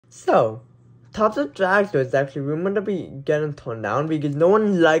So, Tops of Dragster is actually rumored to be getting torn down because no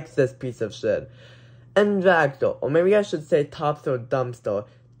one likes this piece of shit. And Dragster, or maybe I should say Tops or Dumpster,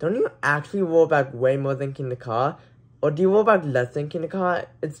 don't you actually roll back way more than King the Car? Or do you roll back less than King the Car?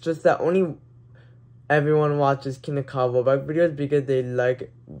 It's just that only everyone watches King the Car rollback videos because they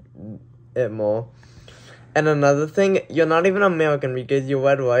like it more. And another thing, you're not even American because you're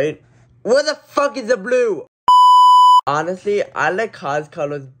red, right? Where the fuck is the blue? Honestly, I like Car's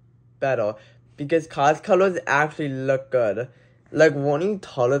colors better because Car's colors actually look good. Like, weren't you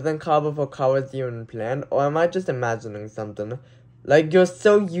taller than Car before Car was even planned? Or am I just imagining something? Like, you're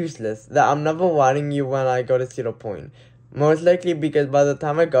so useless that I'm never riding you when I go to Cedar Point. Most likely because by the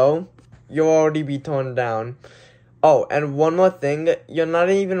time I go, you'll already be torn down. Oh, and one more thing, you're not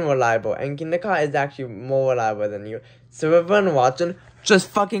even reliable, and King the Car is actually more reliable than you. So everyone watching, just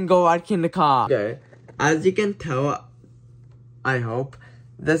fucking go ride King the Car. Okay, as you can tell, I hope,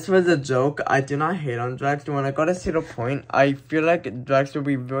 this was a joke. I do not hate on Dragster. When I go to Cedar Point, I feel like Dragster will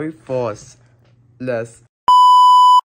be very forceless.